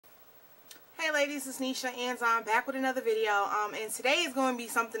Hey ladies, it's Nisha and I'm back with another video. And today is going to be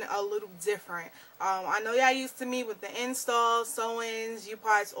something a little different. I know y'all used to me with the installs, sew-ins,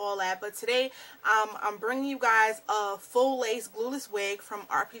 U-parts, all that, but today I'm bringing you guys a full lace glueless wig from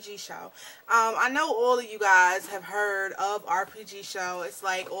RPGshow. I know all of you guys have heard of RPGshow. It's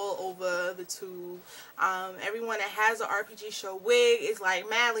like all over the tube. Everyone that has an RPGshow wig is like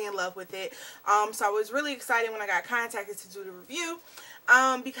madly in love with it. So I was really excited when I got contacted to do the review.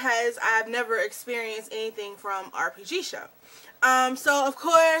 Because I've never experienced anything from RPGshow. So of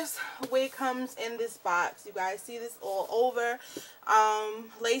course, wig comes in this box. You guys see this all over.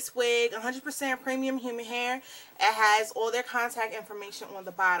 Lace wig, 100% premium human hair. It has all their contact information on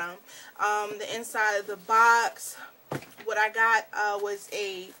the bottom. The inside of the box, what I got was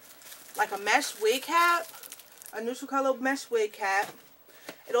a mesh wig cap, a neutral color mesh wig cap.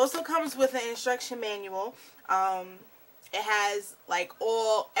 It also comes with an instruction manual. It has like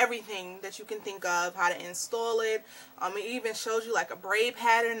everything that you can think of, how to install it. It even shows you like a braid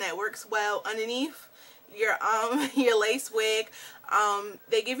pattern that works well underneath your lace wig.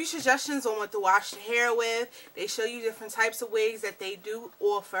 They give you suggestions on what to wash the hair with. They show you different types of wigs that they do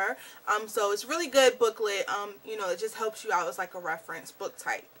offer. So it's really good booklet. You know, it just helps you out as like a reference book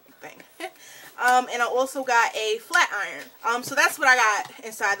type thing. And I also got a flat iron. So that's what I got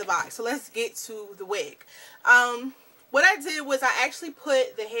inside the box. So let's get to the wig. What I did was I actually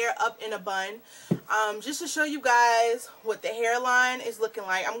put the hair up in a bun just to show you guys what the hairline is looking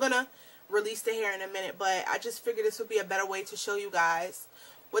like. I'm going to release the hair in a minute, but I just figured this would be a better way to show you guys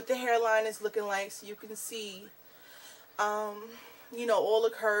what the hairline is looking like so you can see, you know, all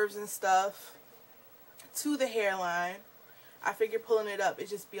the curves and stuff to the hairline. I figured pulling it up, it'd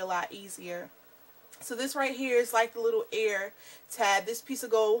just be a lot easier. So this right here is like the little ear tab. This piece will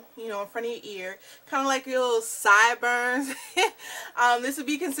go, you know, in front of your ear. Kind of like your little sideburns. This would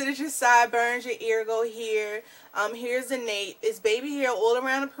be considered your sideburns. Your ear go here. Here's the nape. It's baby hair all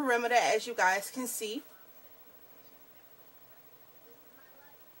around the perimeter, as you guys can see.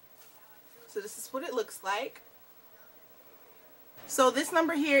 So this is what it looks like. So this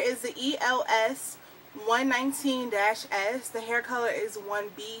number here is the els119-s. The hair color is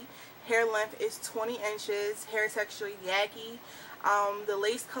 1B. Hair length is 20 inches. Hair texture Yaki. The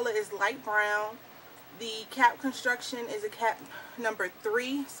lace color is light brown. The cap construction is a cap number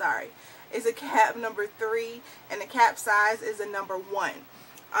 3. Sorry, is a cap number 3, and the cap size is a number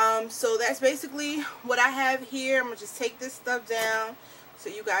 1. So that's basically what I have here. I'm gonna just take this stuff down so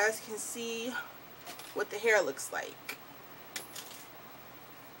you guys can see what the hair looks like.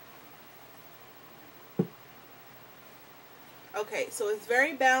 Okay, so it's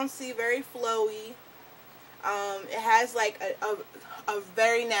very bouncy, very flowy. It has like a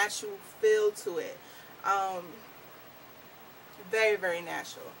very natural feel to it. Very, very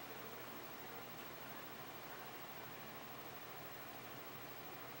natural.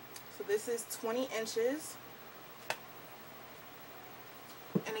 So this is 20 inches.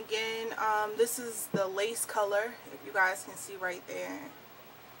 And again, this is the lace color, if you guys can see right there.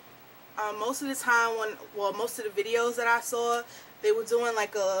 Most of the time most of the videos that I saw, they were doing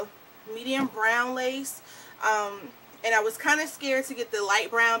like a medium brown lace. And I was kind of scared to get the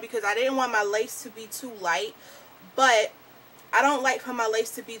light brown because I didn't want my lace to be too light. But I don't like for my lace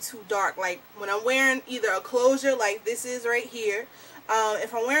to be too dark. Like when I'm wearing either a closure like this is right here.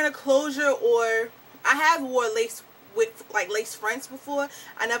 If I'm wearing a closure, or I have wore lace with like lace fronts before.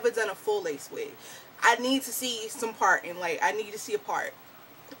 I never done a full lace wig. I need to see some parting. Like I need to see a part,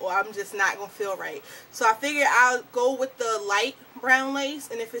 or I'm just not going to feel right. So I figured I'll go with the light brown lace,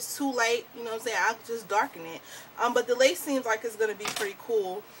 and if it's too light, you know what I'm saying, I'll just darken it. But the lace seems like it's going to be pretty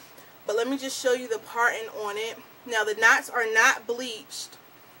cool. But let me just show you the parting on it. Now the knots are not bleached.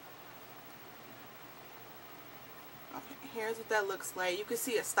 Okay, here's what that looks like. You can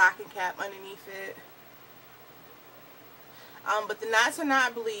see a stocking cap underneath it. But the knots are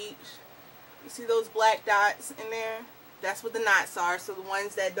not bleached. You see those black dots in there? That's what the knots are. So the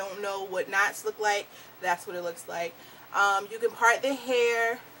ones that don't know what knots look like, that's what it looks like. You can part the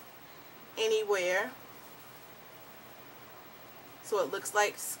hair anywhere, so it looks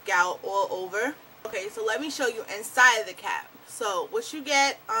like scalp all over. Okay, so let me show you inside of the cap. So what you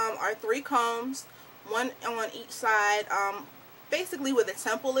get are 3 combs, one on each side, basically where the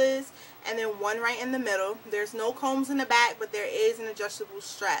temple is, and then one right in the middle. There's no combs in the back, but there is an adjustable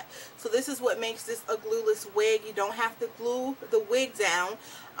strap. So this is what makes this a glueless wig. You don't have to glue the wig down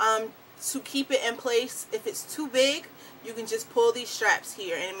to keep it in place. If it's too big, you can just pull these straps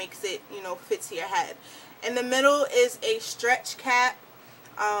here and it makes it, you know, fit to your head. In the middle is a stretch cap.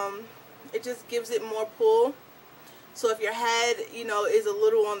 It just gives it more pull. So if your head, you know, is a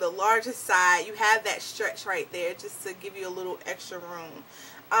little on the larger side, you have that stretch right there just to give you a little extra room.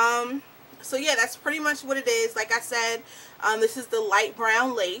 So yeah, that's pretty much what it is. Like I said, this is the light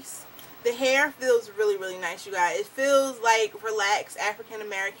brown lace. The hair feels really, really nice, you guys. It feels like relaxed African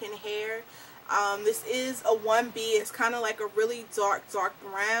American hair. This is a 1B. It's kind of like a really dark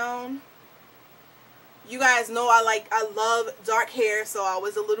brown. You guys know I love dark hair, so I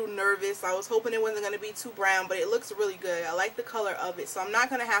was a little nervous. I was hoping it wasn't going to be too brown, but it looks really good. I like the color of it, so I'm not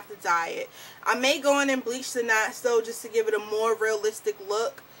going to have to dye it. I may go in and bleach the knots, though, just to give it a more realistic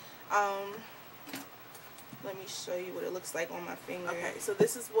look. Let me show you what it looks like on my finger. Okay, so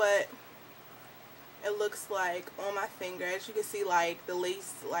this is what it looks like on my finger. As you can see, like, the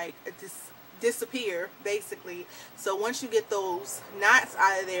lace, like, disappear basically. So once you get those knots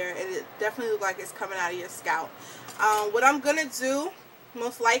out of there, it definitely looks like it's coming out of your scalp. What I'm gonna do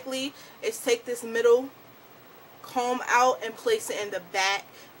most likely is take this middle comb out and place it in the back.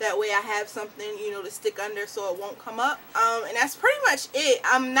 That way I have something, you know, to stick under so it won't come up. And that's pretty much it.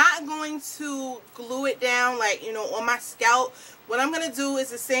 I'm not going to glue it down, like, you know, on my scalp. What I'm gonna do is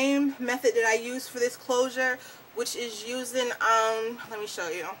the same method that I used for this closure, which is using let me show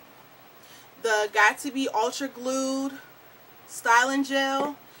you, the Got to Be Ultra Glued styling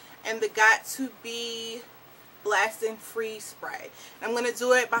gel and the Got to Be Blasting Freeze spray. I'm going to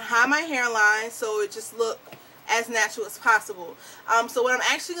do it behind my hairline so it just look as natural as possible. So what I'm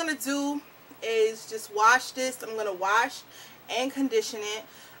actually going to do is just wash this. I'm going to wash and condition it.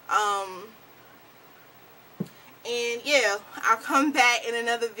 And yeah, I'll come back in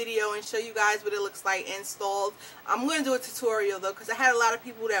another video and show you guys what it looks like installed. I'm going to do a tutorial though, because I had a lot of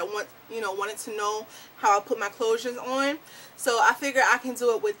people that wanted to know how I put my closures on. So I figured I can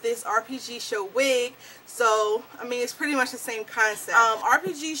do it with this RPGshow wig. So I mean, it's pretty much the same concept.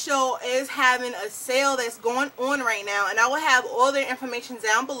 RPGshow is having a sale that's going on right now, and I will have all their information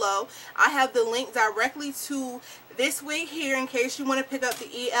down below. I have the link directly to this wig here in case you want to pick up the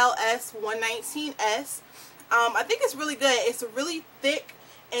els119-s. I think it's really good. It's a really thick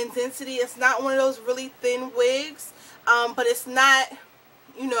in density. It's not one of those really thin wigs, but it's not,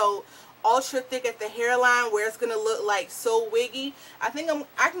 you know, ultra thick at the hairline where it's gonna look like so wiggy. I think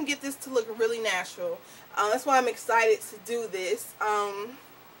I can get this to look really natural. That's why I'm excited to do this.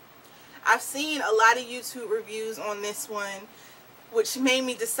 I've seen a lot of YouTube reviews on this one, which made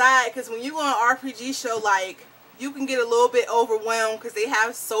me decide, because when you go on RPGshow, like, you can get a little bit overwhelmed because they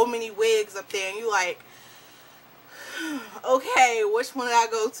have so many wigs up there, and you like, okay, which one did I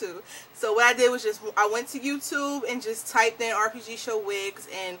go to? So what I did was I went to YouTube and just typed in RPGshow wigs,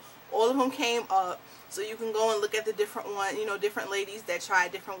 and all of them came up. So you can go and look at the different one, you know, different ladies that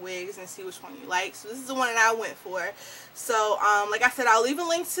tried different wigs and see which one you like. So this is the one that I went for. So like I said, I'll leave a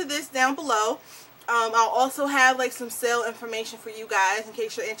link to this down below. I'll also have like some sale information for you guys in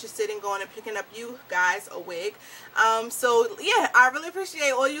case you're interested in going and picking up you guys a wig. So yeah, I really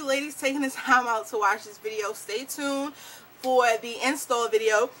appreciate all you ladies taking the time out to watch this video. Stay tuned for the install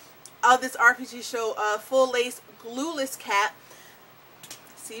video of this RPGshow full lace glueless cap.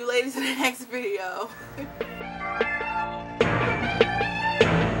 See you ladies in the next video.